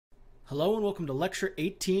Hello and welcome to Lecture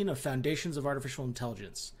 18 of Foundations of Artificial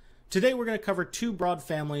Intelligence. Today we're going to cover two broad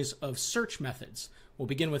families of search methods. We'll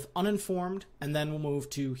begin with uninformed, and then we'll move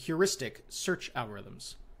to heuristic search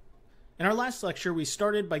algorithms. In our last lecture, we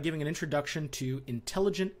started by giving an introduction to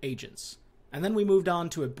intelligent agents, and then we moved on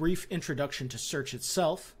to a brief introduction to search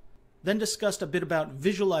itself, then discussed a bit about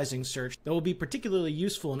visualizing search that will be particularly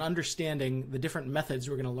useful in understanding the different methods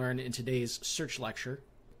we're going to learn in today's search lecture.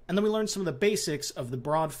 And then we learned some of the basics of the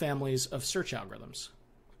broad families of search algorithms.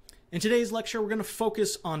 In today's lecture, we're going to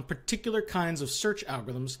focus on particular kinds of search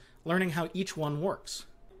algorithms, learning how each one works.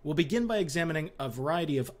 We'll begin by examining a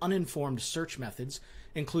variety of uninformed search methods,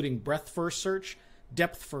 including breadth-first search,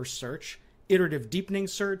 depth-first search, iterative deepening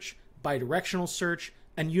search, bidirectional search,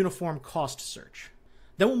 and uniform cost search.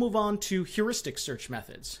 Then we'll move on to heuristic search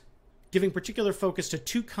methods, giving particular focus to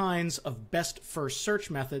two kinds of best-first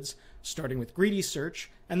search methods, starting with greedy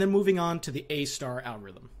search, and then moving on to the A-star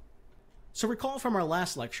algorithm. So recall from our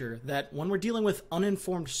last lecture that when we're dealing with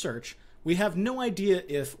uninformed search, we have no idea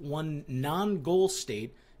if one non-goal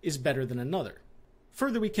state is better than another.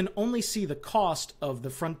 Further, we can only see the cost of the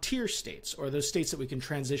frontier states, or those states that we can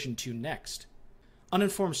transition to next.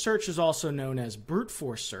 Uninformed search is also known as brute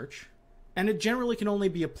force search, and it generally can only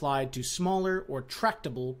be applied to smaller or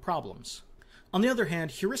tractable problems. On the other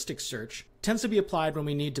hand, heuristic search tends to be applied when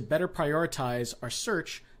we need to better prioritize our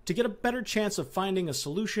search to get a better chance of finding a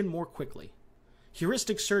solution more quickly.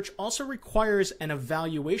 Heuristic search also requires an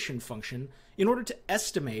evaluation function in order to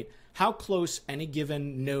estimate how close any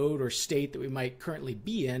given node or state that we might currently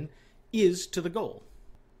be in is to the goal.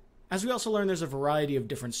 As we also learn, there's a variety of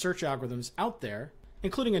different search algorithms out there,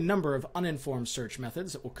 including a number of uninformed search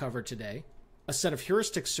methods that we'll cover today, a set of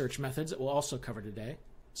heuristic search methods that we'll also cover today,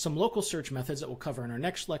 some local search methods that we'll cover in our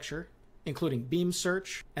next lecture, including beam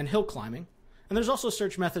search and hill climbing, and there's also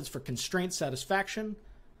search methods for constraint satisfaction,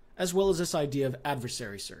 as well as this idea of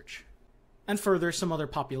adversary search. And further, some other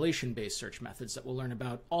population-based search methods that we'll learn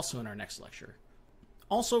about also in our next lecture.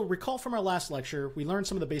 Also, recall from our last lecture, we learned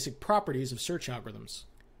some of the basic properties of search algorithms.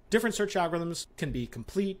 Different search algorithms can be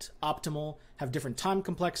complete, optimal, have different time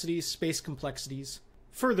complexities, space complexities.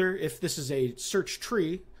 Further, if this is a search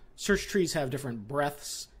trees have different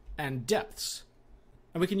breadths and depths.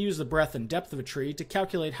 And we can use the breadth and depth of a tree to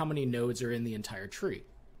calculate how many nodes are in the entire tree.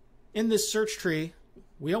 In this search tree,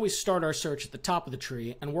 we always start our search at the top of the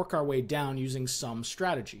tree and work our way down using some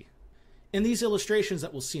strategy. In these illustrations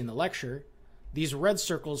that we'll see in the lecture, these red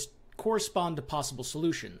circles correspond to possible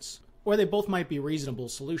solutions, or they both might be reasonable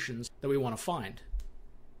solutions that we want to find.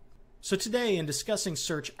 So today, in discussing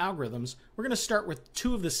search algorithms, we're going to start with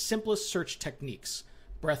two of the simplest search techniques: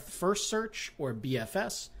 breadth-first search, or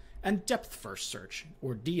BFS, and depth-first search,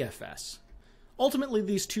 or DFS. Ultimately,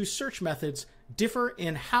 these two search methods differ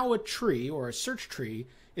in how a tree, or a search tree,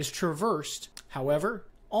 is traversed. However,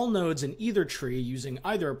 all nodes in either tree using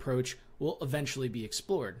either approach will eventually be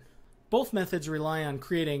explored. Both methods rely on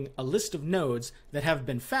creating a list of nodes that have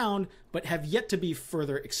been found but have yet to be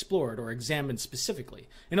further explored or examined specifically.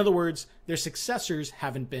 In other words, their successors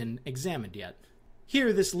haven't been examined yet.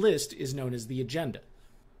 Here, this list is known as the agenda.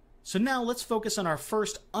 So now let's focus on our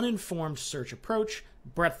first uninformed search approach,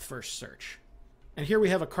 breadth-first search. And here we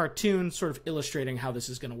have a cartoon sort of illustrating how this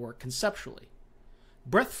is going to work conceptually.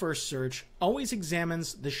 Breadth-first search always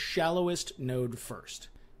examines the shallowest node first.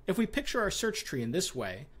 If we picture our search tree in this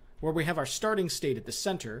way, where we have our starting state at the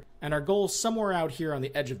center and our goal somewhere out here on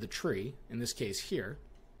the edge of the tree, in this case here,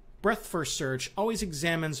 breadth-first search always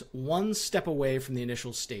examines one step away from the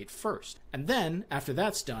initial state first. And then, after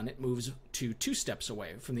that's done, it moves to 2 steps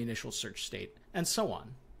away from the initial search state, and so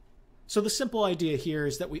on. So the simple idea here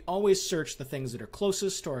is that we always search the things that are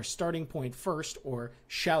closest to our starting point first, or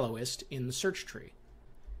shallowest, in the search tree.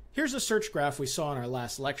 Here's a search graph we saw in our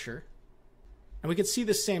last lecture, and we can see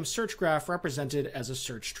the same search graph represented as a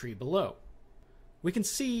search tree below. We can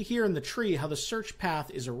see here in the tree how the search path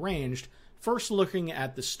is arranged, first looking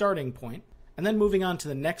at the starting point, and then moving on to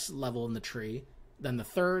the next level in the tree, then the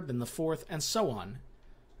third, then the fourth, and so on.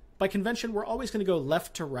 By convention, we're always going to go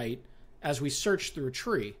left to right as we search through a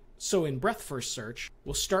tree. So in breadth-first search,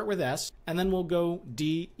 we'll start with S, and then we'll go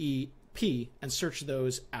D, E, P, and search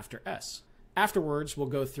those after S. Afterwards, we'll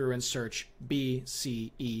go through and search B,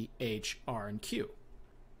 C, E, H, R, and Q.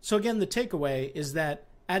 So again, the takeaway is that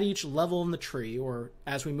at each level in the tree, or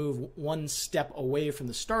as we move one step away from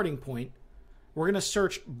the starting point, we're going to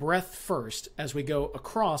search breadth first as we go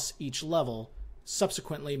across each level,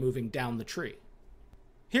 subsequently moving down the tree.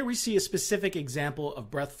 Here we see a specific example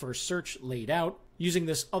of breadth-first search laid out using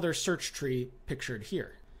this other search tree pictured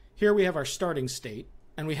here. Here we have our starting state,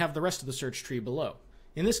 and we have the rest of the search tree below.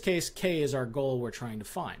 In this case, K is our goal we're trying to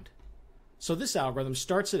find. So this algorithm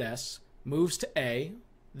starts at S, moves to A,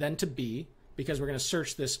 then to B, because we're going to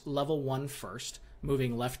search this level 1 first,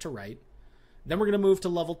 moving left to right. Then we're going to move to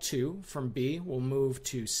level 2. From B, we'll move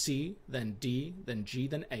to C, then D, then G,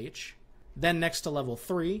 then H. Then next to level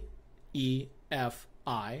 3, E, F,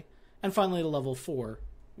 I, and finally to level 4,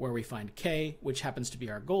 where we find K, which happens to be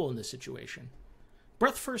our goal in this situation.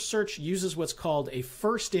 Breadth-first search uses what's called a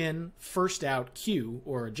first-in, first-out queue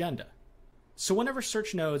or agenda. So whenever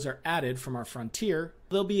search nodes are added from our frontier,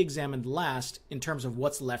 they'll be examined last in terms of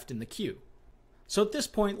what's left in the queue. So at this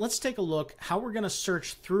point, let's take a look how we're going to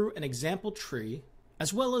search through an example tree,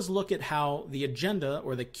 as well as look at how the agenda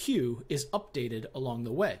or the queue is updated along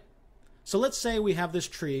the way. So let's say we have this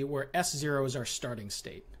tree where S0 is our starting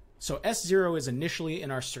state. So S0 is initially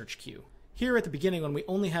in our search queue. Here at the beginning, when we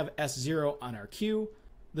only have S0 on our queue,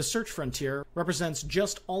 the search frontier represents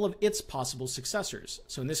just all of its possible successors.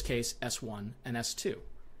 So in this case, S1 and S2.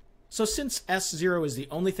 So since S0 is the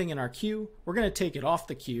only thing in our queue, we're going to take it off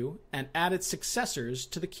the queue and add its successors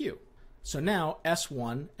to the queue. So now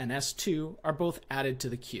S1 and S2 are both added to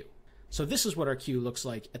the queue. So this is what our queue looks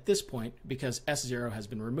like at this point because S0 has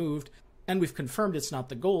been removed, and we've confirmed it's not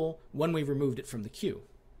the goal when we removed it from the queue.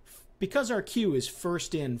 Because our queue is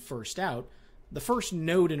first in, first out, the first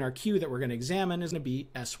node in our queue that we're going to examine is going to be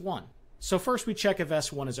S1. So first we check if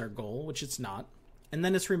S1 is our goal, which it's not, and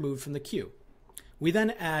then it's removed from the queue. We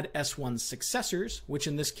then add S1's successors, which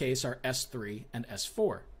in this case are S3 and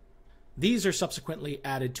S4. These are subsequently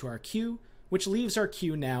added to our queue, which leaves our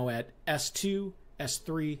queue now at S2,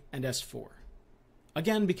 S3, and S4.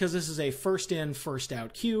 Again, because this is a first in, first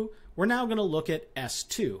out queue, we're now going to look at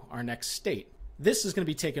S2, our next state. This is going to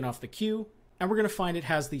be taken off the queue, and we're going to find it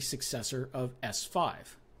has the successor of S5.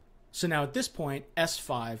 So now at this point,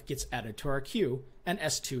 S5 gets added to our queue, and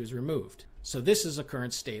S2 is removed. So this is the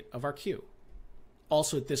current state of our queue.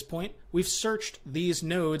 Also at this point, we've searched these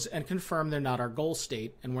nodes and confirmed they're not our goal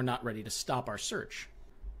state, and we're not ready to stop our search.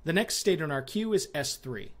 The next state in our queue is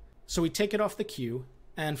S3. So we take it off the queue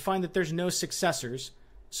and find that there's no successors,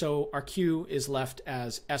 so our queue is left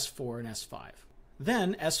as S4 and S5.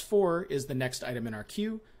 Then S4 is the next item in our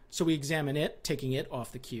queue, so we examine it, taking it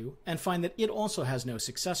off the queue, and find that it also has no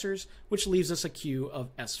successors, which leaves us a queue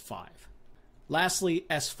of S5. Lastly,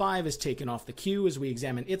 S5 is taken off the queue as we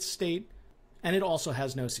examine its state, and it also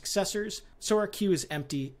has no successors, so our queue is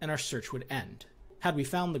empty and our search would end. Had we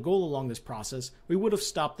found the goal along this process, we would have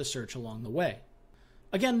stopped the search along the way.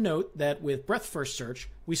 Again, note that with breadth-first search,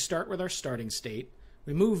 we start with our starting state,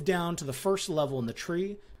 we move down to the first level in the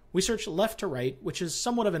tree, we search left to right, which is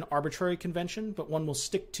somewhat of an arbitrary convention, but one we'll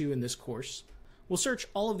stick to in this course. We'll search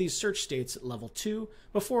all of these search states at level 2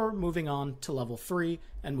 before moving on to level 3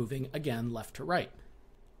 and moving again left to right.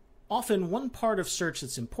 Often, one part of search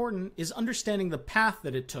that's important is understanding the path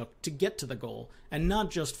that it took to get to the goal, and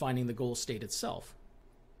not just finding the goal state itself.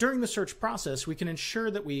 During the search process, we can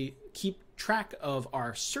ensure that we keep track of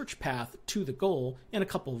our search path to the goal in a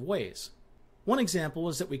couple of ways. One example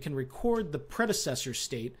is that we can record the predecessor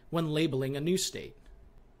state when labeling a new state.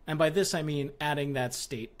 And by this I mean adding that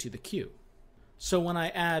state to the queue. So when I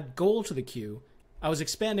add goal to the queue, I was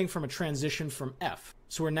expanding from a transition from F.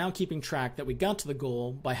 So we're now keeping track that we got to the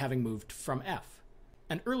goal by having moved from F.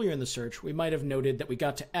 And earlier in the search, we might have noted that we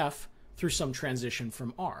got to F through some transition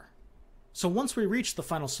from R. So once we reach the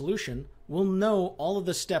final solution, we'll know all of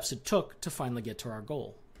the steps it took to finally get to our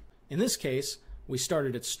goal. In this case, we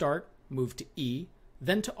started at start, moved to E,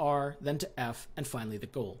 then to R, then to F, and finally the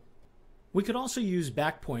goal. We could also use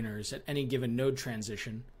back pointers at any given node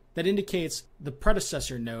transition that indicates the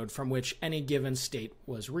predecessor node from which any given state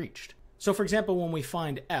was reached. So for example, when we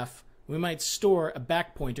find F, we might store a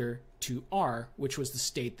back pointer to R, which was the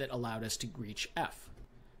state that allowed us to reach F.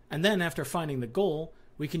 And then after finding the goal,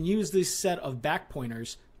 we can use this set of back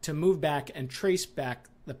pointers to move back and trace back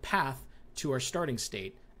the path to our starting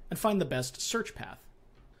state and find the best search path.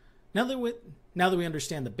 Now that we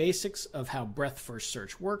understand the basics of how breadth-first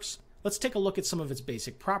search works, let's take a look at some of its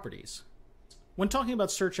basic properties. When talking about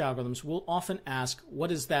search algorithms, we'll often ask,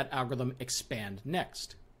 what does that algorithm expand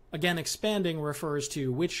next? Again, expanding refers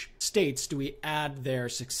to which states do we add their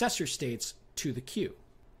successor states to the queue.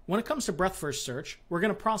 When it comes to breadth-first search, we're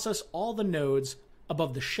going to process all the nodes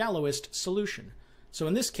above the shallowest solution. So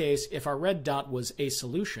in this case, if our red dot was a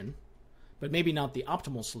solution, but maybe not the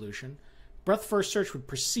optimal solution, breadth-first search would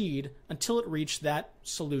proceed until it reached that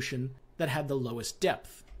solution that had the lowest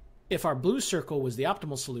depth. If our blue circle was the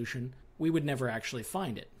optimal solution, we would never actually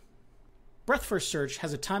find it. Breadth-first search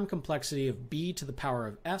has a time complexity of b to the power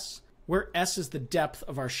of s, where s is the depth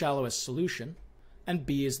of our shallowest solution, and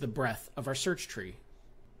b is the breadth of our search tree.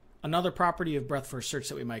 Another property of breadth-first search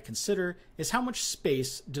that we might consider is how much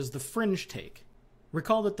space does the fringe take?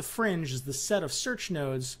 Recall that the fringe is the set of search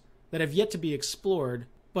nodes that have yet to be explored,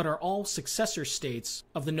 but are all successor states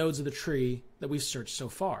of the nodes of the tree that we've searched so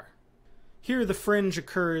far. Here, the fringe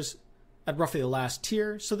occurs at roughly the last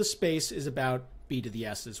tier, so the space is about b to the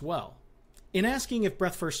s as well. In asking if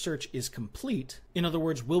breadth-first search is complete, in other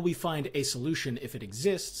words, will we find a solution if it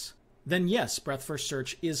exists, then yes, breadth-first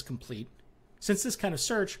search is complete. Since this kind of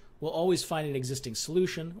search will always find an existing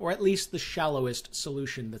solution, or at least the shallowest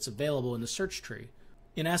solution that's available in the search tree.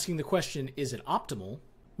 In asking the question, is it optimal,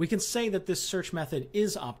 we can say that this search method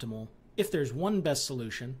is optimal if there's one best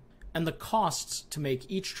solution, and the costs to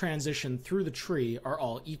make each transition through the tree are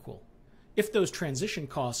all equal. If those transition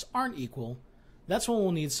costs aren't equal, that's when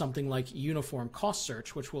we'll need something like uniform cost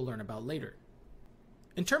search, which we'll learn about later.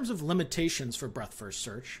 In terms of limitations for breadth-first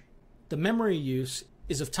search, the memory use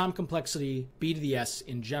is of time complexity b to the s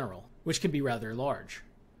in general, which can be rather large.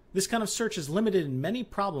 This kind of search is limited in many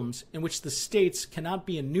problems in which the states cannot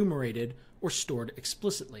be enumerated or stored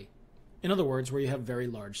explicitly. In other words, where you have very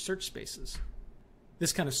large search spaces.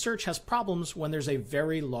 This kind of search has problems when there's a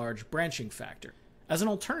very large branching factor. As an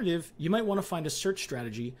alternative, you might want to find a search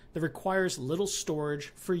strategy that requires little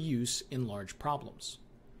storage for use in large problems.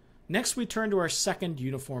 Next, we turn to our second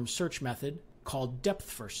uniform search method called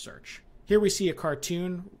depth-first search. Here we see a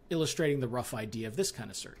cartoon illustrating the rough idea of this kind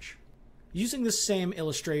of search. Using this same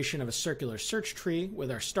illustration of a circular search tree with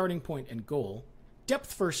our starting point and goal,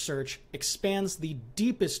 depth-first search expands the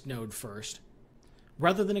deepest node first,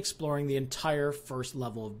 rather than exploring the entire first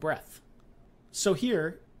level of breadth. So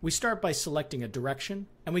here, we start by selecting a direction,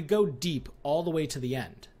 and we go deep all the way to the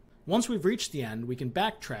end. Once we've reached the end, we can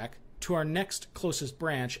backtrack to our next closest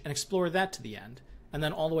branch and explore that to the end, and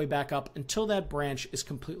then all the way back up until that branch is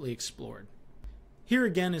completely explored. Here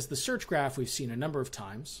again is the search graph we've seen a number of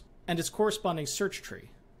times, and its corresponding search tree.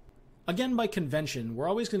 Again, by convention, we're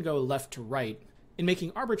always going to go left to right in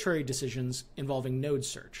making arbitrary decisions involving node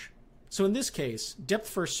search. So in this case,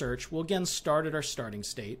 depth-first search will again start at our starting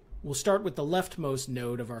state. We'll start with the leftmost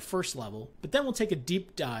node of our first level, but then we'll take a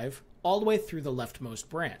deep dive all the way through the leftmost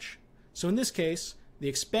branch. So in this case, the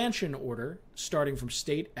expansion order, starting from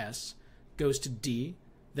state S, goes to D,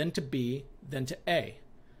 then to B, then to A.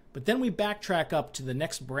 But then we backtrack up to the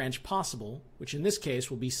next branch possible, which in this case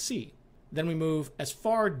will be C. Then we move as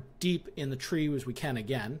far deep in the tree as we can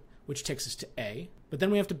again, which takes us to A. But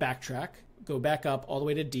then we have to backtrack, go back up all the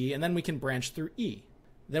way to D, and then we can branch through E.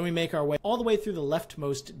 Then we make our way all the way through the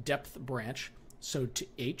leftmost depth branch, so to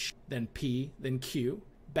H, then P, then Q,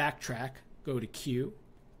 backtrack, go to Q,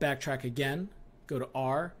 backtrack again, go to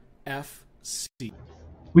R, F, C.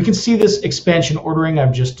 We can see this expansion ordering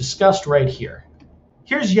I've just discussed right here.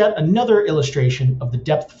 Here's yet another illustration of the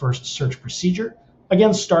depth-first search procedure,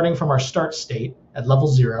 again starting from our start state at level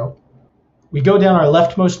 0. We go down our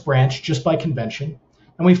leftmost branch just by convention,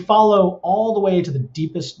 and we follow all the way to the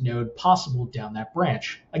deepest node possible down that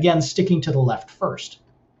branch, again sticking to the left first.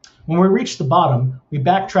 When we reach the bottom, we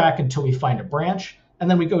backtrack until we find a branch, and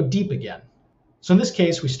then we go deep again. So in this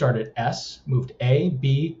case, we start at S, move to A,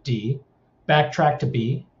 B, D, backtrack to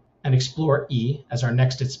B, and explore E as our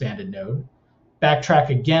next expanded node. Backtrack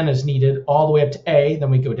again as needed all the way up to A, then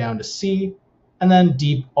we go down to C, and then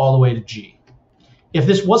deep all the way to G. If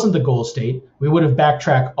this wasn't the goal state, we would have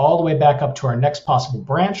backtracked all the way back up to our next possible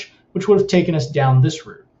branch, which would have taken us down this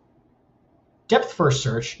route. Depth-first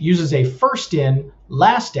search uses a first-in,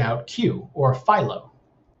 last-out queue, or FILO.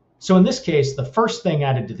 So in this case, the first thing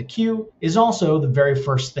added to the queue is also the very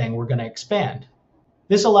first thing we're going to expand.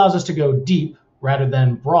 This allows us to go deep rather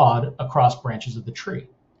than broad across branches of the tree.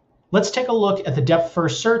 Let's take a look at the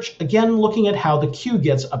depth-first search, again looking at how the queue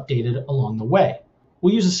gets updated along the way.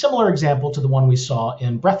 We'll use a similar example to the one we saw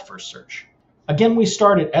in breadth-first search. Again, we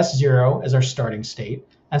start at S0 as our starting state,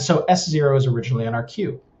 and so S0 is originally on our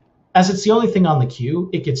queue. As it's the only thing on the queue,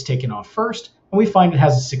 it gets taken off first, and we find it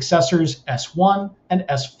has its successors S1 and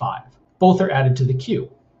S5. Both are added to the queue.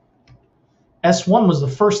 S1 was the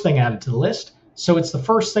first thing added to the list, so it's the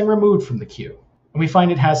first thing removed from the queue. And we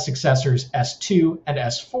find it has successors S2 and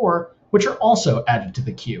S4, which are also added to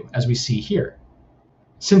the queue, as we see here.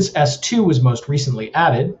 Since S2 was most recently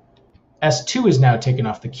added, S2 is now taken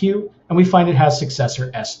off the queue, and we find it has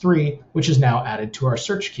successor S3, which is now added to our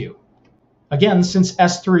search queue. Again, since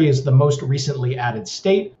S3 is the most recently added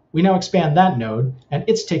state, we now expand that node, and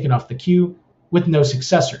it's taken off the queue with no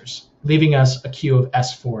successors, leaving us a queue of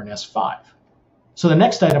S4 and S5. So the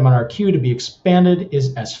next item on our queue to be expanded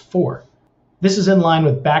is S4. This is in line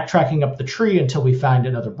with backtracking up the tree until we find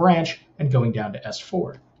another branch and going down to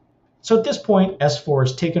S4. So at this point, S4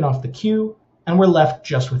 is taken off the queue, and we're left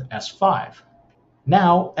just with S5.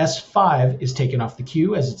 Now S5 is taken off the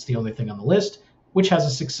queue as it's the only thing on the list, which has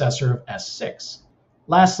a successor of S6.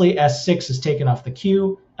 Lastly, S6 is taken off the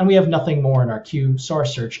queue, and we have nothing more in our queue, so our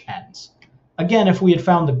search ends. Again, if we had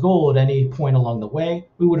found the goal at any point along the way,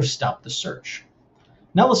 we would have stopped the search.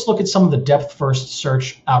 Now let's look at some of the depth-first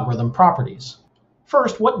search algorithm properties.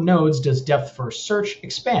 First, what nodes does depth-first search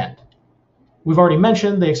expand? We've already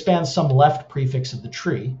mentioned they expand some left prefix of the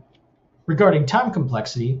tree. Regarding time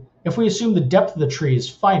complexity, if we assume the depth of the tree is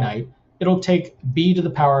finite, it'll take b to the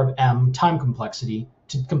power of m time complexity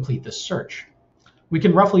to complete this search. We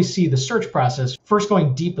can roughly see the search process first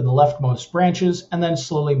going deep in the leftmost branches and then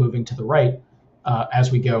slowly moving to the right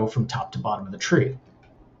as we go from top to bottom of the tree.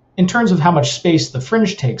 In terms of how much space the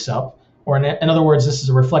fringe takes up, or in other words, this is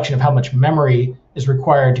a reflection of how much memory is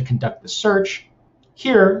required to conduct the search,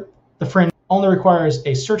 here the fringe only requires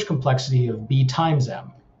a search complexity of b times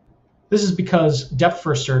m. This is because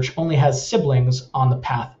depth-first search only has siblings on the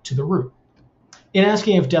path to the root. In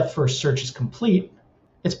asking if depth-first search is complete,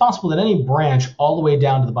 it's possible that any branch all the way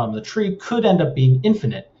down to the bottom of the tree could end up being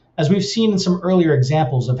infinite, as we've seen in some earlier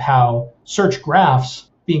examples of how search graphs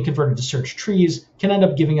being converted to search trees can end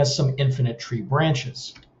up giving us some infinite tree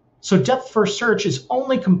branches. So depth-first search is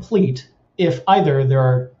only complete if either there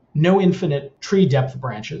are no infinite tree depth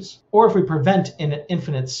branches, or if we prevent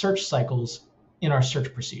infinite search cycles in our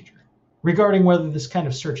search procedure. Regarding whether this kind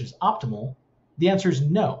of search is optimal, the answer is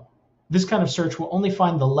no. This kind of search will only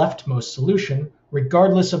find the leftmost solution,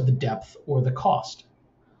 regardless of the depth or the cost.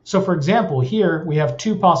 So for example, here we have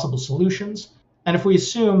two possible solutions, and if we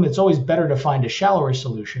assume it's always better to find a shallower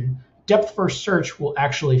solution, depth-first search will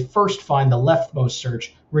actually first find the leftmost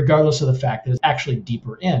search, regardless of the fact that it's actually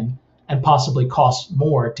deeper in, and possibly costs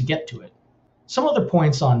more to get to it. Some other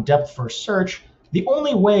points on depth-first search: the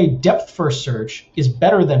only way depth-first search is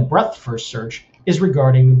better than breadth-first search is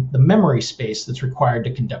regarding the memory space that's required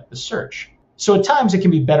to conduct the search. So at times it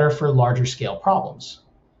can be better for larger scale problems.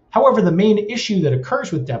 However, the main issue that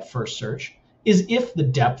occurs with depth-first search is if the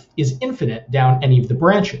depth is infinite down any of the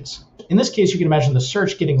branches. In this case, you can imagine the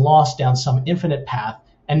search getting lost down some infinite path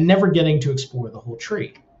and never getting to explore the whole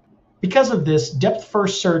tree. Because of this,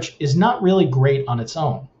 depth-first search is not really great on its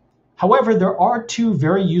own. However, there are two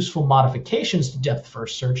very useful modifications to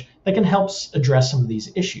depth-first search that can help address some of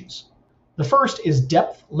these issues. The first is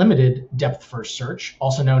depth-limited depth-first search,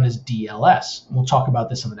 also known as DLS, and we'll talk about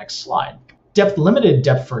this on the next slide. Depth-limited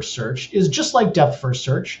depth-first search is just like depth-first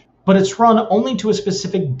search, but it's run only to a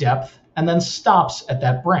specific depth and then stops at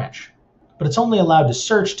that branch. But it's only allowed to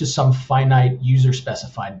search to some finite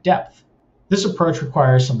user-specified depth. This approach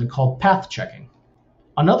requires something called path checking.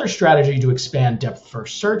 Another strategy to expand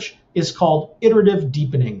depth-first search is called iterative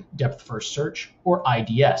deepening depth-first search, or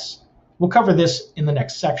IDS. We'll cover this in the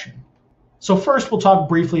next section. So first, we'll talk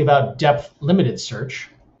briefly about depth-limited search.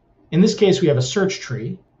 In this case, we have a search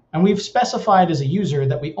tree, and we've specified as a user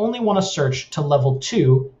that we only want to search to level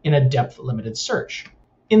 2 in a depth-limited search.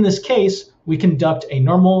 In this case, we conduct a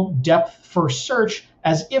normal depth-first search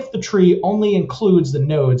as if the tree only includes the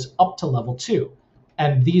nodes up to level 2,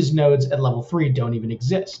 and these nodes at level 3 don't even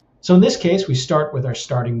exist. So in this case, we start with our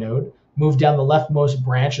starting node, move down the leftmost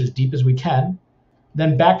branch as deep as we can,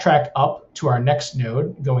 then backtrack up to our next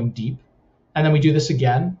node, going deep, and then we do this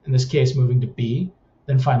again, in this case moving to B,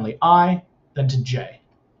 then finally I, then to J.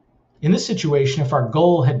 In this situation, if our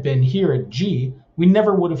goal had been here at G, we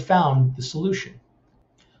never would have found the solution.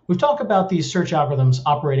 We've talked about these search algorithms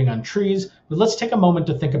operating on trees, but let's take a moment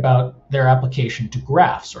to think about their application to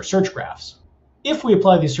graphs or search graphs. If we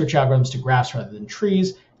apply these search algorithms to graphs rather than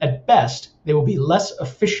trees, at best, they will be less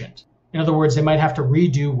efficient. In other words, they might have to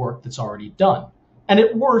redo work that's already done. And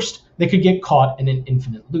at worst, they could get caught in an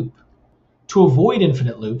infinite loop. To avoid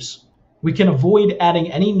infinite loops, we can avoid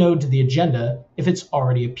adding any node to the agenda if it's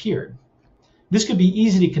already appeared. This could be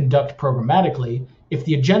easy to conduct programmatically if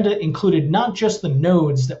the agenda included not just the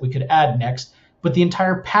nodes that we could add next, but the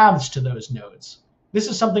entire paths to those nodes. This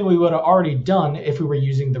is something we would have already done if we were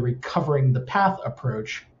using the recovering the path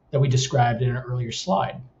approach that we described in an earlier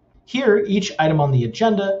slide. Here, each item on the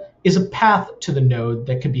agenda is a path to the node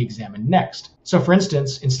that could be examined next. So for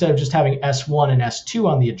instance, instead of just having S1 and S2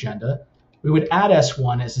 on the agenda, we would add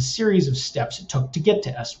S1 as a series of steps it took to get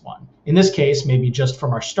to S1. In this case, maybe just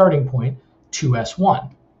from our starting point to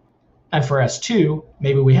S1. And for S2,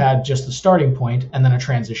 maybe we had just the starting point and then a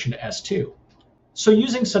transition to S2. So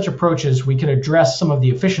using such approaches, we can address some of the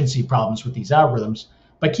efficiency problems with these algorithms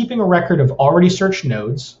by keeping a record of already searched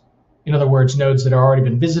nodes, in other words, nodes that have already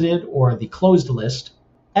been visited or the closed list,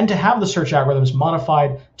 and to have the search algorithms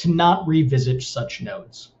modified to not revisit such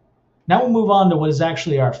nodes. Now we'll move on to what is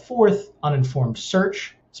actually our fourth uninformed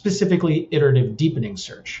search, specifically iterative deepening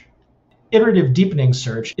search. Iterative deepening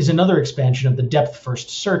search is another expansion of the depth-first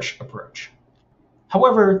search approach.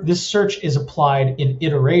 However, this search is applied in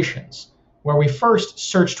iterations, where we first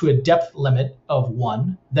search to a depth limit of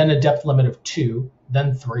 1, then a depth limit of 2,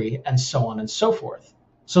 then 3, and so on and so forth.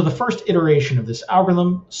 So the first iteration of this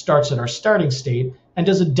algorithm starts at our starting state and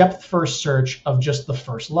does a depth-first search of just the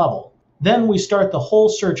first level. Then we start the whole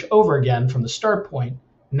search over again from the start point,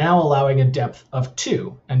 now allowing a depth of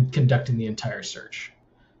 2 and conducting the entire search.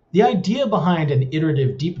 The idea behind an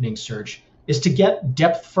iterative deepening search is to get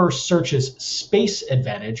depth-first searches space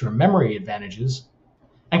advantage or memory advantages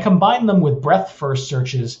and combine them with breadth-first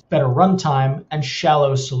searches, better runtime, and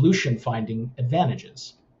shallow solution finding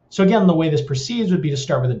advantages. So again, the way this proceeds would be to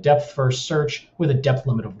start with a depth-first search with a depth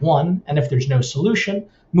limit of 1, and if there's no solution,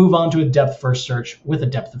 move on to a depth-first search with a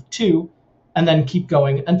depth of 2, and then keep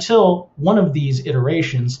going until one of these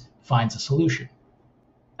iterations finds a solution.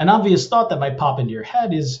 An obvious thought that might pop into your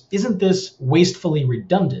head is, isn't this wastefully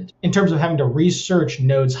redundant in terms of having to research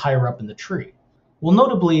nodes higher up in the tree? Well,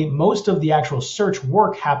 notably, most of the actual search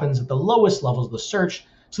work happens at the lowest levels of the search,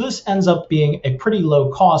 so this ends up being a pretty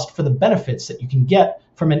low cost for the benefits that you can get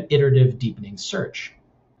from an iterative deepening search.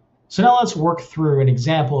 So now let's work through an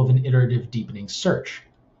example of an iterative deepening search.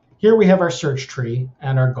 Here we have our search tree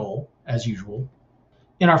and our goal, as usual.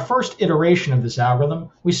 In our first iteration of this algorithm,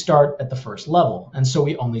 we start at the first level, and so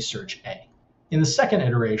we only search A. In the second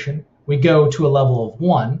iteration, we go to a level of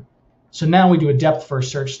 1, so now we do a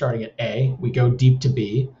depth-first search starting at A, we go deep to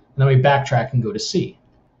B, and then we backtrack and go to C.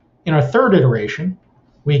 In our third iteration,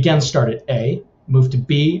 we again start at A, move to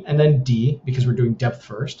B, and then D, because we're doing depth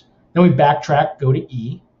first. Then we backtrack, go to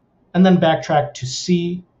E, and then backtrack to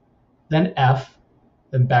C, then F,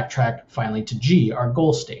 then backtrack finally to G, our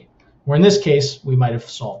goal state, where in this case, we might have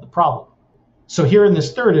solved the problem. So here in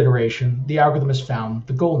this third iteration, the algorithm has found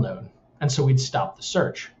the goal node, and so we'd stop the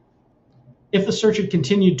search. If the search had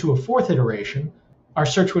continued to a fourth iteration, our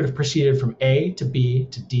search would have proceeded from A to B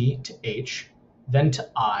to D to H, then to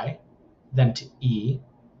I, then to E,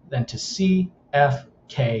 then to C, F,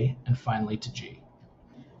 K, and finally to G.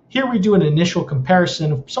 Here we do an initial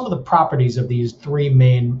comparison of some of the properties of these three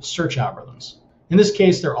main search algorithms. In this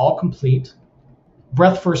case, they're all complete.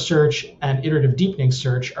 Breadth-first search and iterative deepening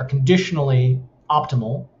search are conditionally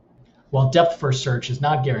optimal, while depth-first search is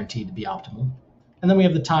not guaranteed to be optimal. And then we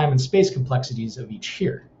have the time and space complexities of each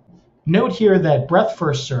here. Note here that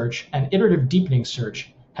breadth-first search and iterative deepening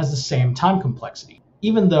search has the same time complexity,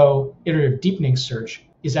 even though iterative deepening search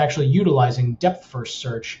is actually utilizing depth-first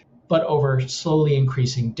search, but over slowly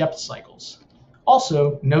increasing depth cycles.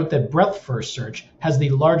 Also, note that breadth-first search has the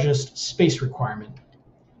largest space requirement.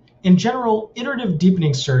 In general, iterative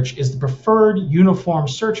deepening search is the preferred uniform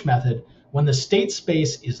search method when the state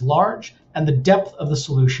space is large and the depth of the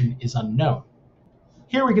solution is unknown.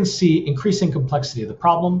 Here we can see increasing complexity of the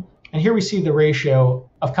problem, and here we see the ratio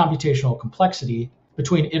of computational complexity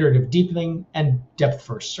between iterative deepening and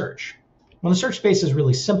depth-first search. When the search space is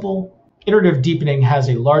really simple, iterative deepening has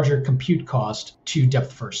a larger compute cost to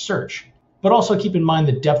depth-first search. But also keep in mind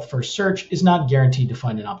that depth-first search is not guaranteed to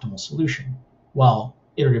find an optimal solution, while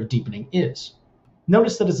iterative deepening is.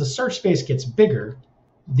 Notice that as the search space gets bigger,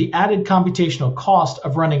 the added computational cost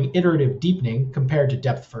of running iterative deepening compared to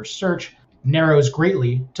depth-first search narrows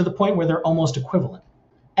greatly to the point where they're almost equivalent.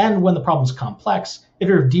 And when the problem's complex,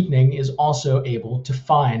 iterative deepening is also able to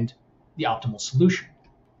find the optimal solution.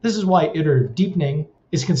 This is why iterative deepening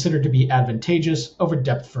is considered to be advantageous over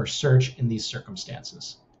depth-first search in these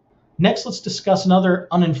circumstances. Next, let's discuss another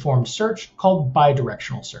uninformed search called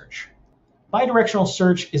bidirectional search. Bidirectional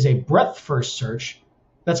search is a breadth-first search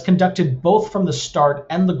that's conducted both from the start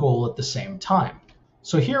and the goal at the same time.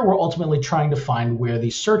 So here we're ultimately trying to find where the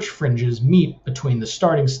search fringes meet between the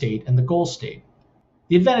starting state and the goal state.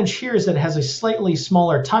 The advantage here is that it has a slightly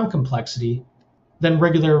smaller time complexity than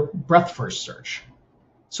regular breadth-first search.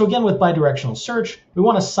 So again, with bidirectional search, we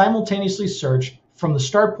want to simultaneously search from the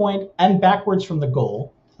start point and backwards from the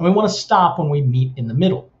goal, and we want to stop when we meet in the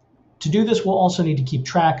middle. To do this, we'll also need to keep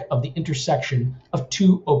track of the intersection of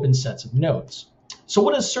two open sets of nodes. So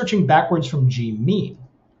what does searching backwards from G mean?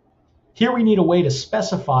 Here we need a way to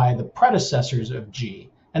specify the predecessors of G,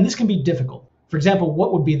 and this can be difficult. For example,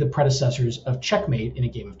 what would be the predecessors of checkmate in a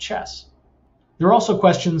game of chess? There are also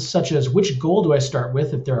questions such as which goal do I start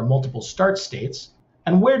with if there are multiple start states,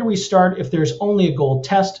 and where do we start if there's only a goal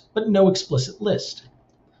test but no explicit list?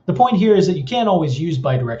 The point here is that you can't always use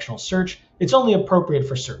bidirectional search. It's only appropriate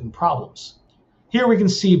for certain problems. Here we can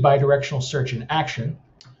see bidirectional search in action,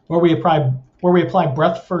 where we apply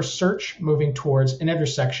breadth-first search, moving towards an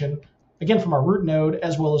intersection again from our root node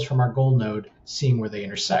as well as from our goal node, seeing where they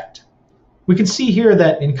intersect. We can see here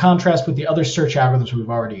that in contrast with the other search algorithms we've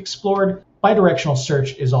already explored, bidirectional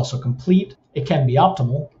search is also complete, it can be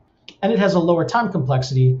optimal, and it has a lower time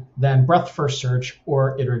complexity than breadth-first search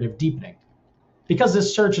or iterative deepening. Because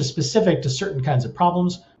this search is specific to certain kinds of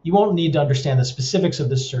problems, you won't need to understand the specifics of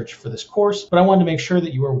this search for this course, but I wanted to make sure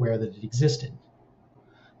that you were aware that it existed.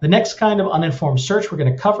 The next kind of uninformed search we're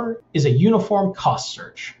going to cover is a uniform cost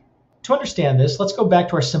search. To understand this, let's go back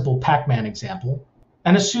to our simple Pac-Man example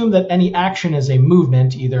and assume that any action is a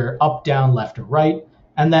movement, either up, down, left, or right,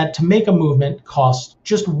 and that to make a movement costs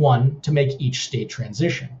just 1 to make each state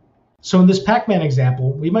transition. So in this Pac-Man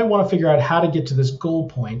example, we might want to figure out how to get to this goal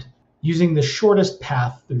point using the shortest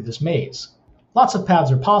path through this maze. Lots of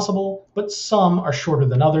paths are possible, but some are shorter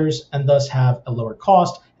than others and thus have a lower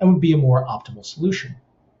cost and would be a more optimal solution.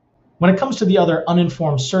 When it comes to the other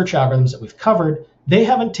uninformed search algorithms that we've covered, they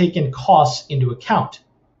haven't taken costs into account,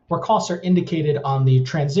 where costs are indicated on the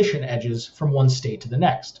transition edges from one state to the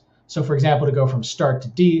next. So for example, to go from start to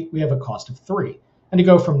D, we have a cost of 3. And to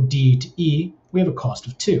go from D to E, we have a cost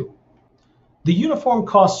of 2. The uniform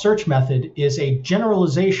cost search method is a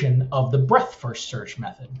generalization of the breadth-first search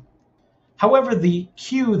method. However, the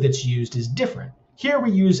queue that's used is different. Here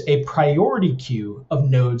we use a priority queue of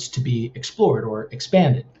nodes to be explored or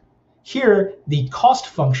expanded. Here, the cost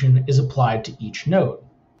function is applied to each node.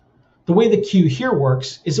 The way the queue here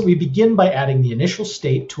works is that we begin by adding the initial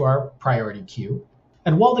state to our priority queue,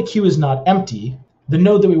 and while the queue is not empty, the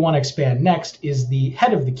node that we want to expand next is the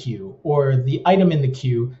head of the queue, or the item in the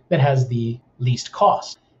queue that has the least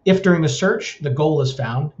cost. If during the search the goal is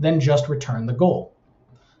found, then just return the goal.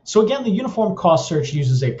 So again, the uniform cost search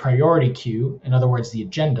uses a priority queue, in other words the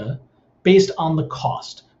agenda, based on the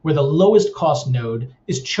cost, where the lowest cost node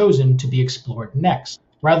is chosen to be explored next,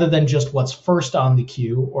 rather than just what's first on the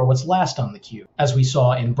queue or what's last on the queue, as we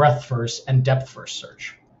saw in breadth-first and depth-first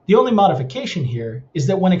search. The only modification here is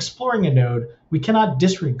that when exploring a node, we cannot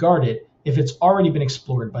disregard it if it's already been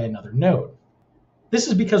explored by another node. This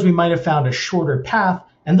is because we might have found a shorter path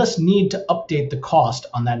and thus need to update the cost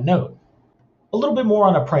on that node. A little bit more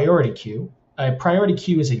on a priority queue. A priority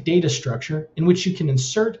queue is a data structure in which you can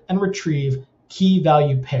insert and retrieve key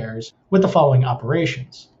value pairs with the following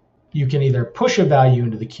operations. You can either push a value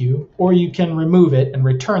into the queue, or you can remove it and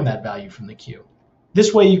return that value from the queue.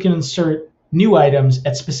 This way you can insert new items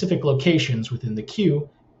at specific locations within the queue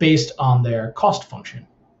based on their cost function.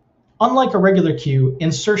 Unlike a regular queue,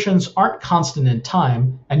 insertions aren't constant in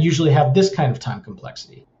time and usually have this kind of time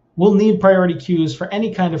complexity. We'll need priority queues for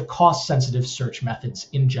any kind of cost-sensitive search methods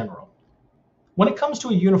in general. When it comes to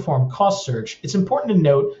a uniform cost search, it's important to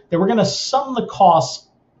note that we're going to sum the costs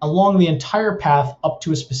along the entire path up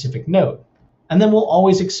to a specific node, and then we'll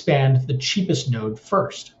always expand the cheapest node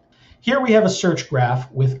first. Here we have a search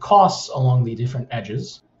graph with costs along the different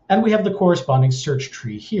edges, and we have the corresponding search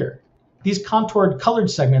tree here. These contoured colored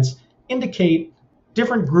segments indicate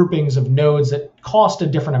different groupings of nodes that cost a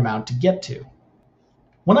different amount to get to.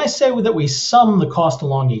 When I say that we sum the cost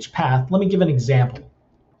along each path, let me give an example.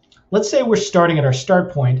 Let's say we're starting at our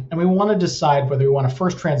start point and we want to decide whether we want to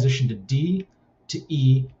first transition to D, to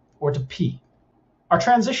E, or to P. Our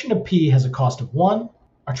transition to P has a cost of 1,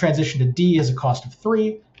 our transition to D has a cost of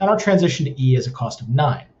 3, and our transition to E has a cost of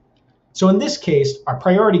 9. So in this case, our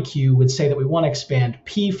priority queue would say that we want to expand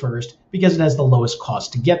P first because it has the lowest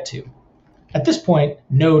cost to get to. At this point,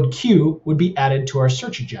 node Q would be added to our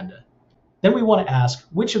search agenda. Then we want to ask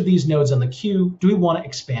which of these nodes on the queue do we want to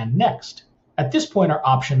expand next. At this point, our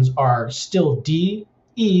options are still D,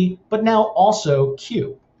 E, but now also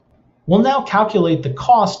Q. We'll now calculate the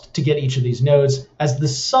cost to get each of these nodes as the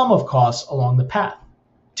sum of costs along the path.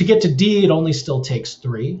 To get to D, it only still takes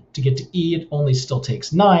 3. To get to E, it only still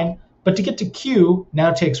takes 9. But to get to Q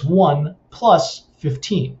now takes 1 plus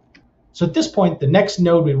 15. So at this point, the next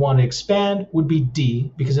node we'd want to expand would be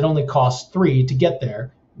D because it only costs 3 to get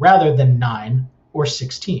there rather than 9 or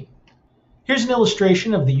 16. Here's an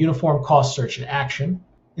illustration of the uniform cost search in action.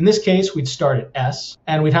 In this case, we'd start at S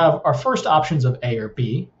and we'd have our first options of A or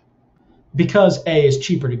B. Because A is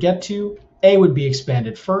cheaper to get to, A would be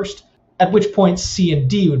expanded first, at which point C and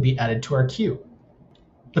D would be added to our queue.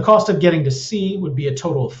 The cost of getting to C would be a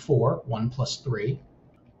total of 4, 1 plus 3.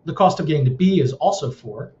 The cost of getting to B is also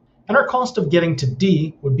 4. And our cost of getting to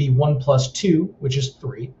D would be 1 plus 2, which is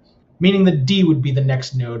 3, meaning that D would be the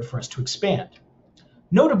next node for us to expand.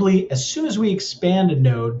 Notably, as soon as we expand a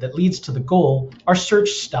node that leads to the goal, our search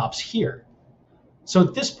stops here. So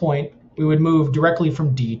at this point, we would move directly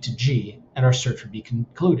from D to G, and our search would be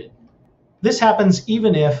concluded. This happens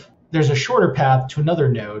even if there's a shorter path to another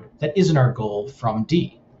node that isn't our goal from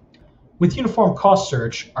D. With uniform cost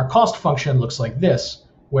search, our cost function looks like this,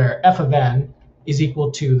 where f of n is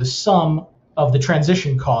equal to the sum of the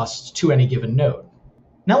transition costs to any given node.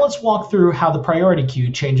 Now let's walk through how the priority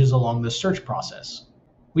queue changes along the search process.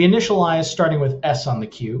 We initialize starting with S on the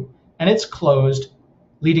queue, and it's closed,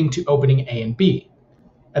 leading to opening A and B.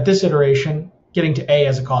 At this iteration, getting to A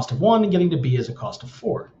as a cost of 1 and getting to B as a cost of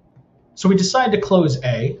 4. So we decide to close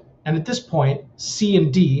A, and at this point, C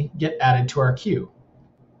and D get added to our queue.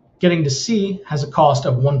 Getting to C has a cost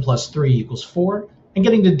of 1 plus 3 equals 4, and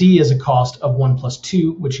getting to D has a cost of 1 plus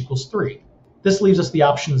 2, which equals 3. This leaves us the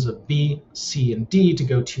options of B, C, and D to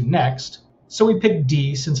go to next, so we pick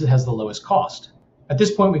D since it has the lowest cost. At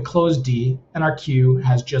this point, we close D, and our queue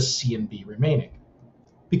has just C and B remaining.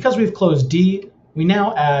 Because we've closed D, we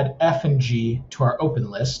now add F and G to our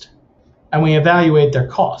open list, and we evaluate their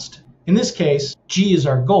cost. In this case, G is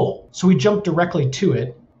our goal, so we jump directly to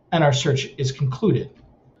it, and our search is concluded.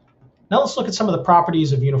 Now let's look at some of the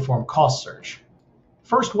properties of uniform cost search.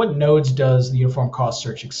 First, what nodes does the uniform cost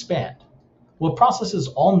search expand? Well, it processes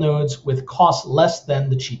all nodes with cost less than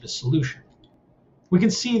the cheapest solution. We can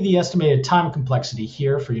see the estimated time complexity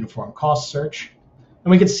here for uniform cost search,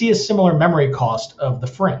 and we can see a similar memory cost of the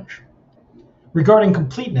fringe. Regarding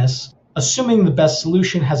completeness, assuming the best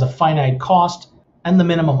solution has a finite cost and the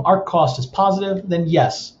minimum ARC cost is positive, then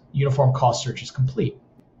yes, uniform cost search is complete.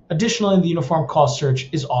 Additionally, the uniform cost search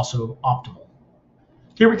is also optimal.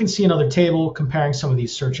 Here we can see another table comparing some of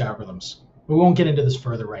these search algorithms. We won't get into this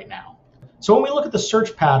further right now. So when we look at the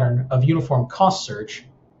search pattern of uniform cost search,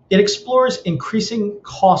 it explores increasing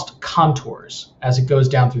cost contours as it goes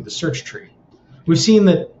down through the search tree. We've seen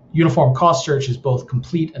that uniform cost search is both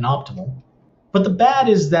complete and optimal, but the bad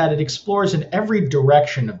is that it explores in every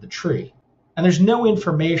direction of the tree, and there's no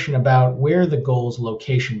information about where the goal's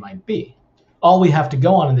location might be. All we have to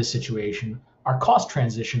go on in this situation are cost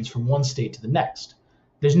transitions from one state to the next.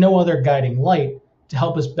 There's no other guiding light to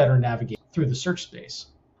help us better navigate through the search space.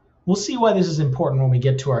 We'll see why this is important when we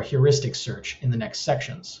get to our heuristic search in the next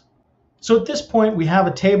sections. So at this point, we have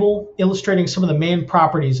a table illustrating some of the main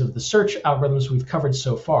properties of the search algorithms we've covered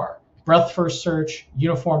so far: breadth-first search,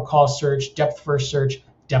 uniform cost search, depth-first search,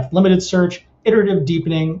 depth-limited search, iterative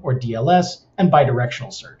deepening, or DLS, and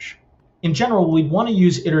bidirectional search. In general, we'd want to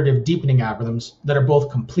use iterative deepening algorithms that are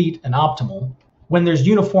both complete and optimal when there's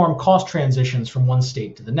uniform cost transitions from one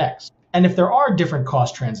state to the next. And if there are different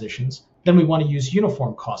cost transitions, then we want to use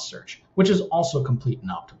uniform cost search, which is also complete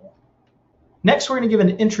and optimal. Next, we're going to give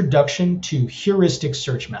an introduction to heuristic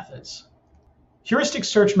search methods. Heuristic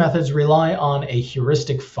search methods rely on a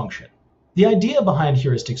heuristic function. The idea behind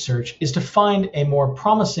heuristic search is to find a more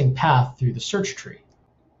promising path through the search tree.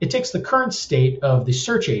 It takes the current state of the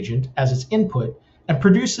search agent as its input and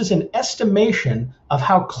produces an estimation of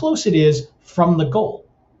how close it is from the goal.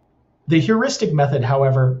 The heuristic method,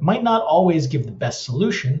 however, might not always give the best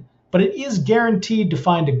solution, but it is guaranteed to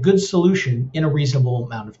find a good solution in a reasonable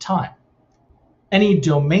amount of time. Any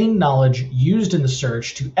domain knowledge used in the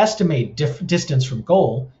search to estimate distance from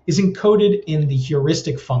goal is encoded in the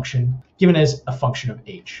heuristic function given as a function of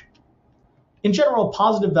h. In general, a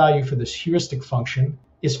positive value for this heuristic function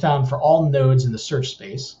is found for all nodes in the search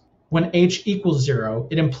space. When h equals 0,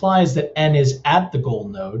 it implies that n is at the goal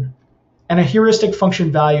node, and a heuristic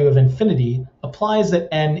function value of infinity applies that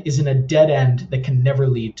n is in a dead end that can never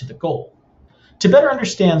lead to the goal. To better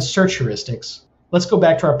understand search heuristics, let's go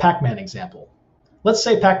back to our Pac-Man example. Let's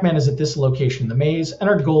say Pac-Man is at this location in the maze, and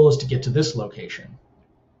our goal is to get to this location.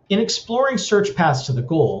 In exploring search paths to the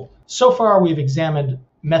goal, so far we've examined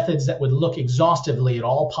methods that would look exhaustively at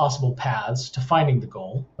all possible paths to finding the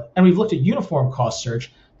goal, and we've looked at uniform cost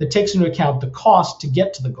search that takes into account the cost to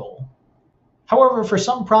get to the goal. However, for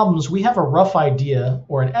some problems, we have a rough idea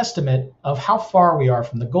or an estimate of how far we are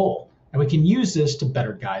from the goal, and we can use this to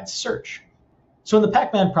better guide search. So in the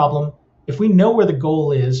Pac-Man problem, if we know where the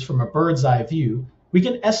goal is from a bird's eye view, we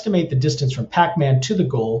can estimate the distance from Pac-Man to the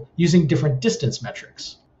goal using different distance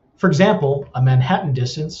metrics. For example, a Manhattan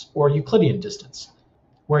distance or Euclidean distance,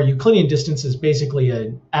 where Euclidean distance is basically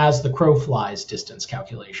an as the crow flies distance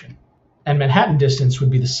calculation, and Manhattan distance would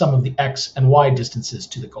be the sum of the x and y distances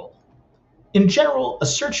to the goal. In general, a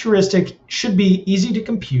search heuristic should be easy to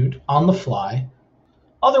compute on the fly.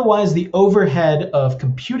 Otherwise, the overhead of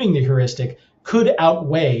computing the heuristic could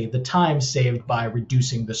outweigh the time saved by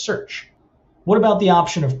reducing the search. What about the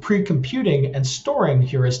option of pre-computing and storing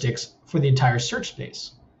heuristics for the entire search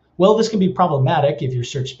space? Well, this can be problematic if your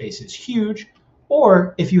search space is huge,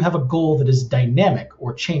 or if you have a goal that is dynamic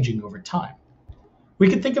or changing over time. We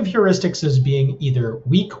could think of heuristics as being either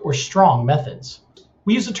weak or strong methods.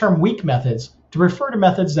 We use the term weak methods to refer to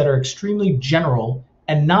methods that are extremely general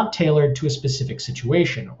and not tailored to a specific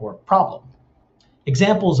situation or problem.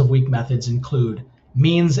 Examples of weak methods include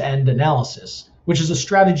means-end analysis, which is a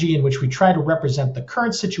strategy in which we try to represent the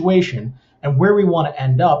current situation and where we want to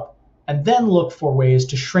end up, and then look for ways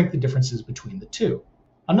to shrink the differences between the two.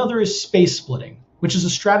 Another is space splitting, which is a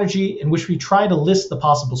strategy in which we try to list the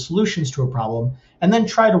possible solutions to a problem and then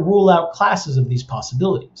try to rule out classes of these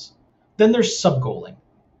possibilities. Then there's subgoaling.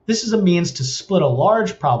 This is a means to split a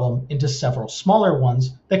large problem into several smaller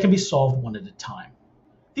ones that can be solved one at a time.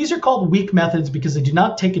 These are called weak methods because they do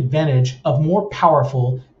not take advantage of more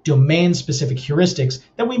powerful, domain-specific heuristics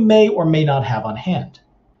that we may or may not have on hand.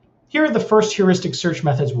 Here are the first heuristic search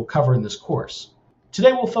methods we'll cover in this course.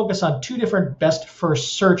 Today we'll focus on two different best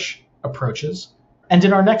first search approaches, and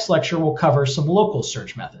in our next lecture we'll cover some local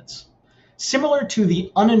search methods. Similar to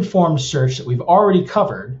the uninformed search that we've already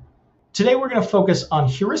covered, today we're going to focus on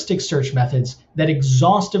heuristic search methods that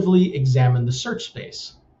exhaustively examine the search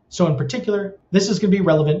space. So in particular, this is going to be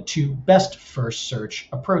relevant to best first search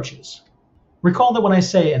approaches. Recall that when I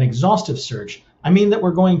say an exhaustive search, I mean that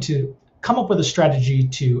we're going to come up with a strategy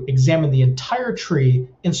to examine the entire tree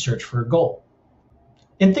in search for a goal.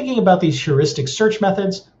 In thinking about these heuristic search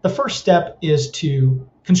methods, the first step is to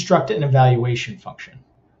construct an evaluation function.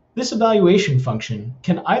 This evaluation function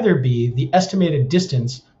can either be the estimated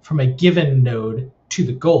distance from a given node to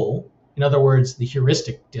the goal, in other words, the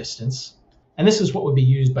heuristic distance, and this is what would be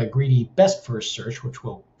used by greedy best first search, which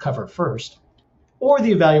we'll cover first, or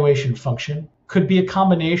the evaluation function could be a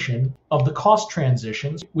combination of the cost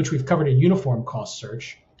transitions, which we've covered in uniform cost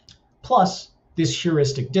search, plus this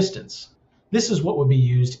heuristic distance. This is what would be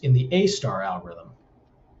used in the A-star algorithm.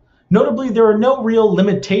 Notably, there are no real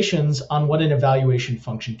limitations on what an evaluation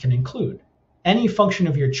function can include. Any function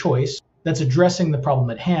of your choice that's addressing the problem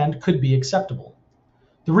at hand could be acceptable.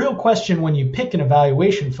 The real question when you pick an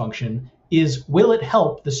evaluation function is, will it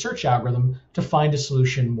help the search algorithm to find a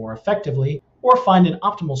solution more effectively or find an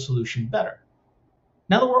optimal solution better?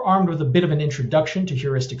 Now that we're armed with a bit of an introduction to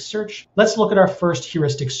heuristic search, let's look at our first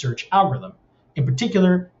heuristic search algorithm, in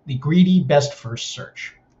particular, the greedy best first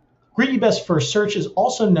search. Greedy best first search is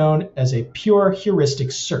also known as a pure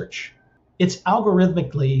heuristic search. It's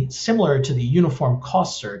algorithmically similar to the uniform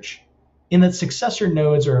cost search in that successor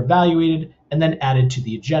nodes are evaluated and then added to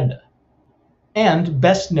the agenda. And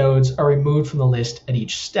best nodes are removed from the list at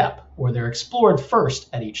each step, or they're explored first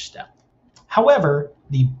at each step. However,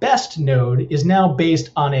 the best node is now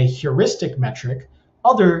based on a heuristic metric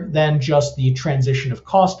other than just the transition of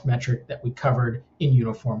cost metric that we covered in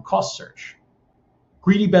uniform cost search.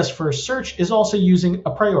 Greedy best first search is also using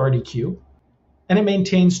a priority queue, and it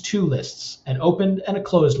maintains two lists, an opened and a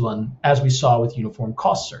closed one, as we saw with uniform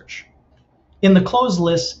cost search. In the closed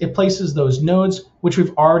list, it places those nodes which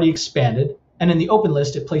we've already expanded, and in the open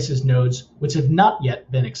list, it places nodes which have not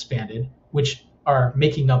yet been expanded, which are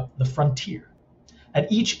making up the frontier.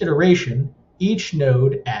 At each iteration, each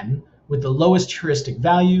node n with the lowest heuristic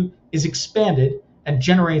value is expanded and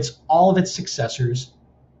generates all of its successors,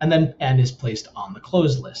 and then n is placed on the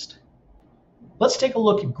closed list. Let's take a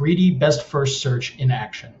look at greedy best first search in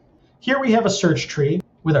action. Here we have a search tree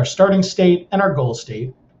with our starting state and our goal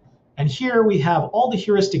state, and here we have all the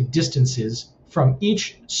heuristic distances from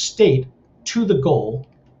each state to the goal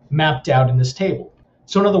mapped out in this table.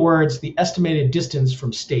 So in other words, the estimated distance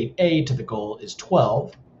from state A to the goal is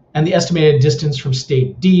 12, and the estimated distance from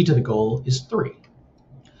state D to the goal is 3.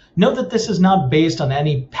 Note that this is not based on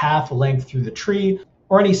any path length through the tree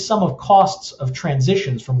or any sum of costs of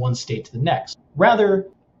transitions from one state to the next. Rather,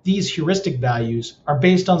 these heuristic values are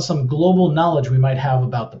based on some global knowledge we might have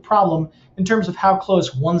about the problem in terms of how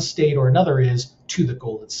close one state or another is to the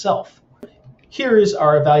goal itself. Here is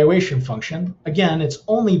our evaluation function. Again, it's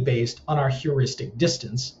only based on our heuristic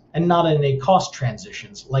distance and not in any cost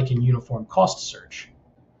transitions like in uniform cost search.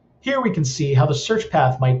 Here we can see how the search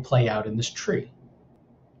path might play out in this tree.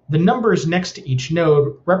 The numbers next to each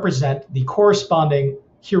node represent the corresponding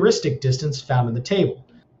heuristic distance found in the table.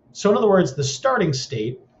 So in other words, the starting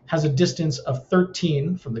state has a distance of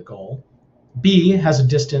 13 from the goal, B has a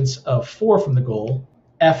distance of 4 from the goal,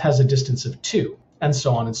 F has a distance of 2, and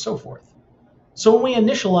so on and so forth. So when we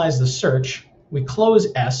initialize the search, we close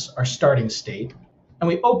S, our starting state, and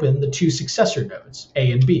we open the two successor nodes,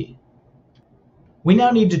 A and B. We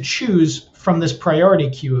now need to choose from this priority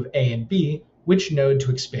queue of A and B which node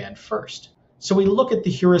to expand first. So we look at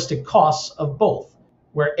the heuristic costs of both,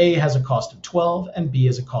 where A has a cost of 12 and B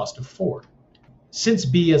has a cost of 4. Since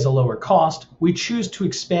B has a lower cost, we choose to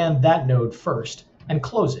expand that node first and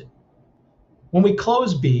close it. When we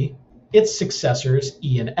close B, its successors,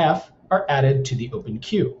 E and F, are added to the open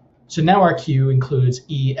queue. So now our queue includes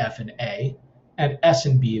E, F, and A, and S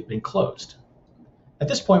and B have been closed. At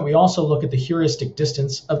this point, we also look at the heuristic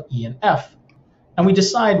distance of E and F, and we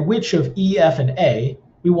decide which of E, F, and A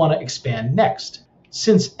we want to expand next.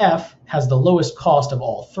 Since F has the lowest cost of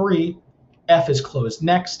all three, F is closed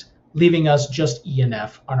next, leaving us just E and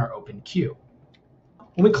F on our open queue.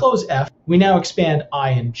 When we close F, we now expand I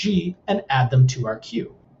and G and add them to our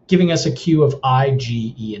queue, giving us a queue of I,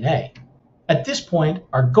 G, E, and A. At this point,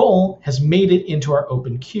 our goal has made it into our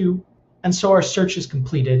open queue, and so our search is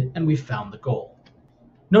completed and we've found the goal.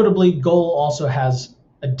 Notably, goal also has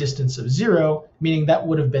a distance of 0, meaning that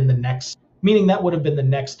would have been the next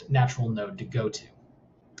natural node to go to.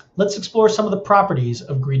 Let's explore some of the properties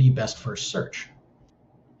of greedy best first search.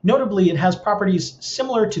 Notably, it has properties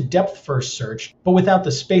similar to depth first search, but without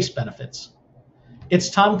the space benefits. Its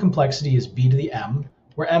time complexity is b to the m,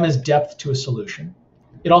 where m is depth to a solution.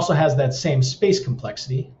 It also has that same space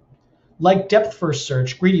complexity. Like depth first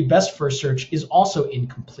search, greedy best first search is also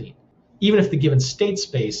incomplete, even if the given state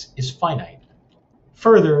space is finite.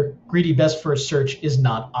 Further, greedy best first search is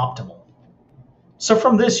not optimal. So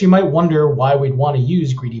from this, you might wonder why we'd want to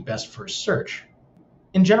use greedy best first search.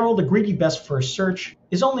 In general, the greedy best first search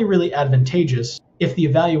is only really advantageous if the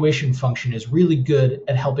evaluation function is really good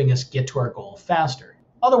at helping us get to our goal faster.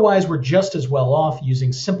 Otherwise, we're just as well off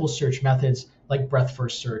using simple search methods like breadth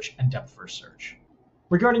first search and depth first search.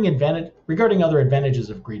 Regarding other advantages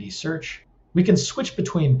of greedy search, we can switch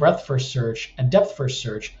between breadth first search and depth first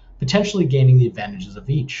search, potentially gaining the advantages of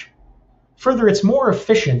each. Further, it's more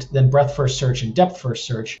efficient than breadth first search and depth first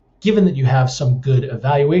search, given that you have some good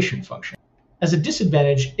evaluation function. As a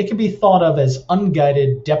disadvantage, it can be thought of as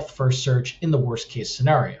unguided depth first search in the worst case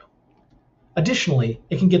scenario. Additionally,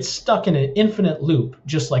 it can get stuck in an infinite loop,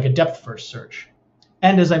 just like a depth first search.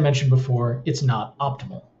 And as I mentioned before, it's not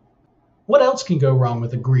optimal. What else can go wrong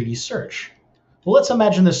with a greedy search? Well, let's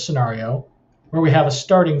imagine this scenario where we have a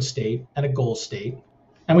starting state and a goal state,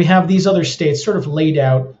 and we have these other states sort of laid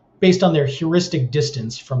out based on their heuristic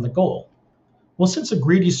distance from the goal. Well, since a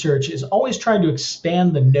greedy search is always trying to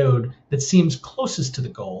expand the node that seems closest to the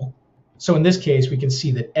goal, so in this case we can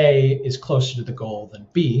see that A is closer to the goal than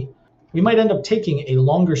B, we might end up taking a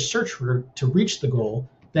longer search route to reach the goal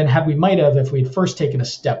than we might have if we'd first taken a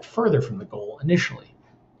step further from the goal initially.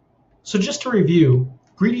 So just to review,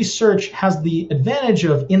 greedy search has the advantage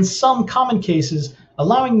of, in some common cases,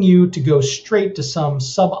 allowing you to go straight to some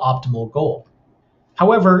suboptimal goal.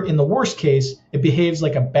 However, in the worst case, it behaves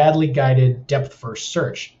like a badly guided depth first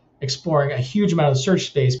search, exploring a huge amount of search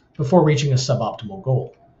space before reaching a suboptimal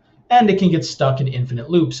goal. And it can get stuck in infinite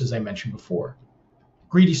loops, as I mentioned before.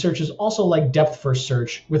 Greedy search is also like depth first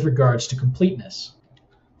search with regards to completeness.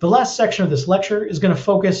 The last section of this lecture is going to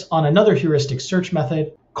focus on another heuristic search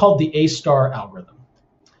method called the A-star algorithm.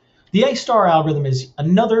 The A-star algorithm is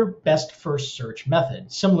another best first search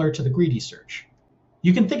method, similar to the greedy search.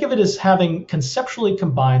 You can think of it as having conceptually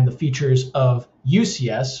combined the features of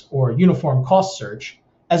UCS, or uniform cost search,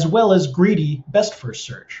 as well as greedy best first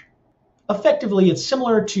search. Effectively, it's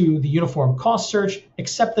similar to the uniform cost search,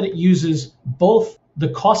 except that it uses both the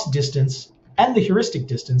cost distance and the heuristic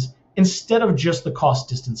distance instead of just the cost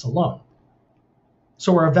distance alone.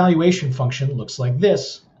 So our evaluation function looks like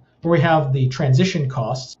this, where we have the transition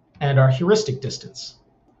costs and our heuristic distance.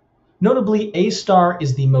 Notably, A-star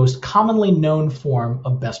is the most commonly known form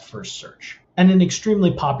of best first search, and an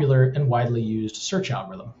extremely popular and widely used search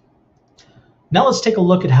algorithm. Now let's take a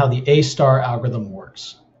look at how the A-star algorithm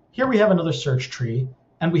works. Here we have another search tree,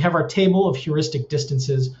 and we have our table of heuristic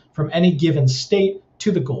distances from any given state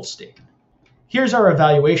to the goal state. Here's our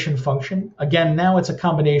evaluation function. Again, now it's a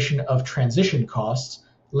combination of transition costs,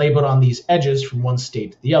 labeled on these edges from one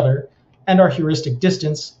state to the other, and our heuristic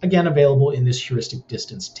distance, again available in this heuristic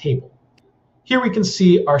distance table. Here we can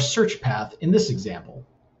see our search path in this example.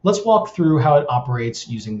 Let's walk through how it operates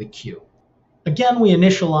using the queue. Again, we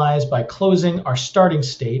initialize by closing our starting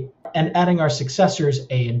state and adding our successors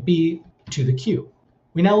A and B to the queue.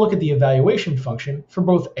 We now look at the evaluation function for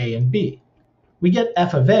both A and B. We get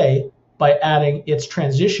f of A by adding its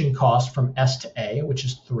transition cost from S to A, which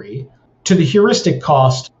is 3, to the heuristic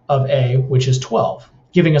cost of A, which is 12,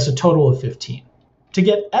 giving us a total of 15. To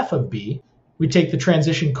get f of B, we take the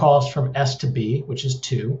transition cost from S to B, which is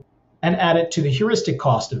 2, and add it to the heuristic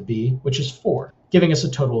cost of B, which is 4, giving us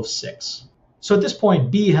a total of 6. So at this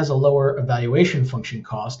point, B has a lower evaluation function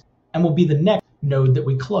cost and will be the next node that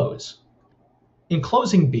we close. In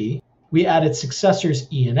closing B, we add its successors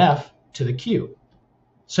E and F to the queue.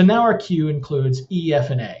 So now our queue includes E, F,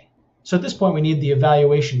 and A. So at this point, we need the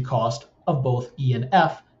evaluation cost of both E and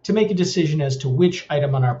F to make a decision as to which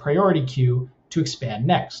item on our priority queue to expand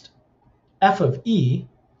next. F of E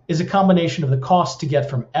is a combination of the cost to get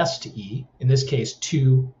from S to E, in this case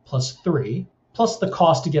 2 plus 3, plus the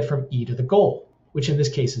cost to get from E to the goal, which in this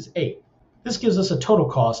case is 8. This gives us a total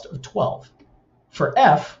cost of 12. For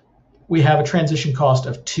F, we have a transition cost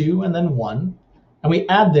of 2 and then 1, and we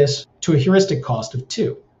add this to a heuristic cost of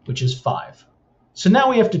 2, which is 5. So now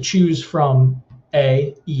we have to choose from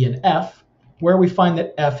A, E, and F, where we find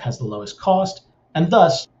that F has the lowest cost, and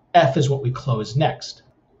thus F is what we close next.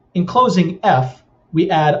 In closing F, we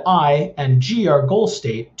add I and G, our goal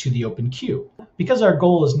state, to the open queue. Because our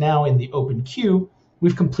goal is now in the open queue,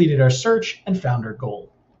 we've completed our search and found our goal.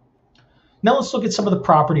 Now let's look at some of the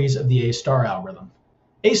properties of the A-star algorithm.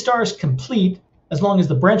 A-star is complete as long as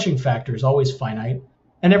the branching factor is always finite,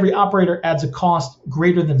 and every operator adds a cost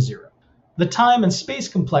greater than 0. The time and space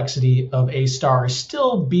complexity of A-star is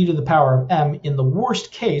still b to the power of m in the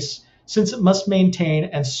worst case, since it must maintain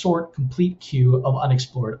and sort complete queue of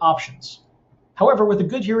unexplored options. However, with a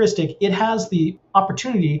good heuristic, it has the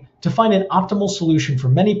opportunity to find an optimal solution for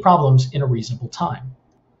many problems in a reasonable time.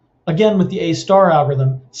 Again, with the A-star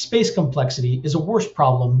algorithm, space complexity is a worse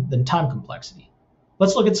problem than time complexity.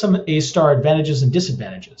 Let's look at some A-star advantages and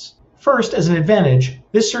disadvantages. First, as an advantage,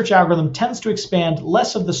 this search algorithm tends to expand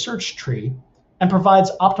less of the search tree and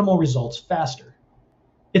provides optimal results faster.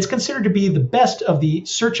 It's considered to be the best of the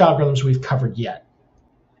search algorithms we've covered yet.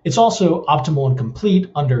 It's also optimal and complete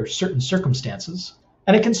under certain circumstances,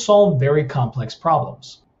 and it can solve very complex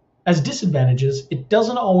problems. As disadvantages, it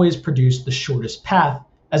doesn't always produce the shortest path,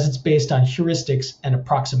 as it's based on heuristics and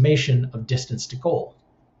approximation of distance to goal.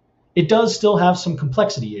 It does still have some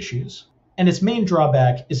complexity issues, and its main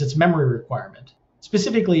drawback is its memory requirement.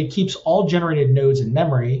 Specifically, it keeps all generated nodes in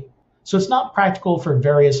memory, so it's not practical for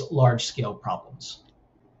various large-scale problems.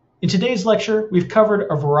 In today's lecture, we've covered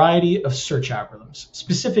a variety of search algorithms,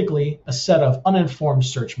 specifically a set of uninformed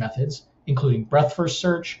search methods, including breadth-first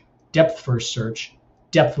search, depth-first search,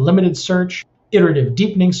 depth-limited search, iterative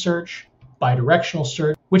deepening search, bidirectional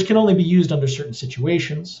search, which can only be used under certain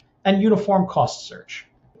situations, and uniform cost search.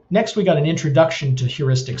 Next, we got an introduction to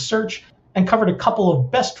heuristic search and covered a couple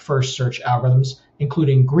of best-first search algorithms,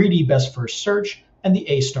 including greedy best-first search and the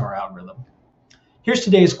A-star algorithm. Here's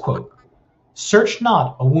today's quote: "Search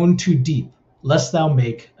not a wound too deep, lest thou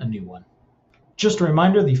make a new one." Just a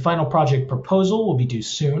reminder, the final project proposal will be due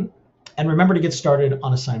soon, and remember to get started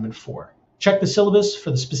on assignment 4. Check the syllabus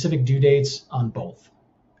for the specific due dates on both.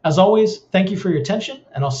 As always, thank you for your attention,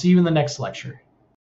 and I'll see you in the next lecture.